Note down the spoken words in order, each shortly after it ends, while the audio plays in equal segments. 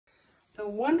The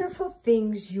Wonderful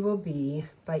Things You Will Be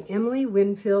by Emily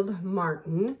Winfield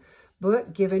Martin,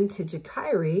 book given to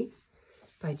Jakiri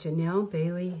by Janelle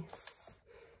Bailey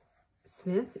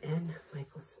Smith and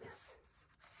Michael Smith.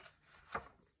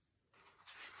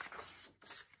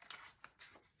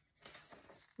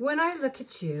 When I look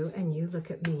at you and you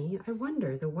look at me, I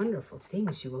wonder the wonderful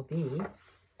things you will be.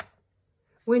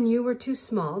 When you were too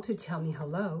small to tell me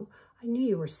hello, I knew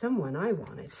you were someone I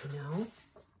wanted to know.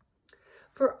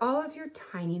 For all of your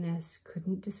tininess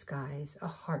couldn't disguise a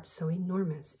heart so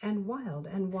enormous and wild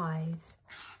and wise.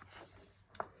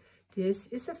 This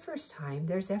is the first time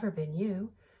there's ever been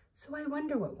you, so I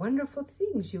wonder what wonderful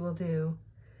things you will do.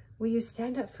 Will you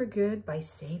stand up for good by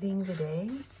saving the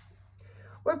day?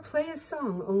 Or play a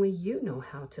song only you know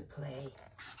how to play?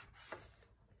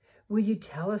 Will you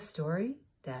tell a story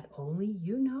that only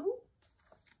you know?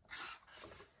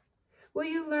 Will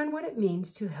you learn what it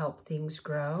means to help things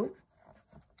grow?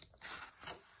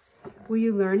 Will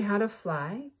you learn how to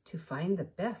fly to find the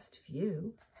best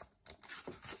view?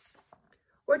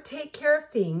 Or take care of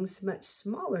things much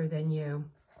smaller than you?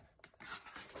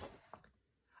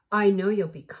 I know you'll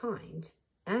be kind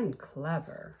and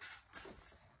clever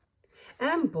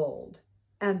and bold,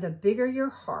 and the bigger your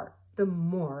heart, the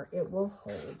more it will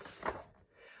hold.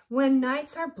 When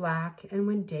nights are black and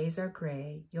when days are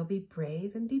gray, you'll be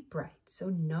brave and be bright so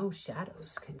no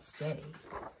shadows can stay.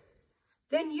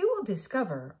 Then you will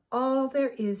discover all there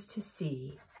is to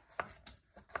see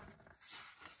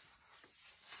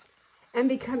and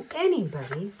become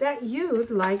anybody that you'd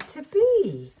like to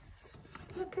be.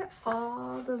 Look at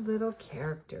all the little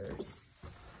characters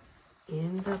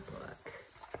in the book.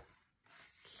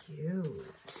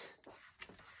 Cute.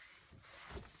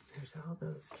 There's all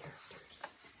those characters.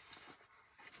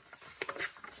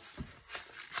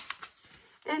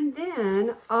 And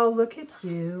then I'll look at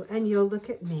you and you'll look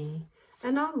at me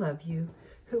and I'll love you,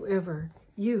 whoever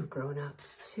you've grown up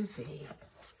to be.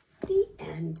 The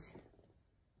end.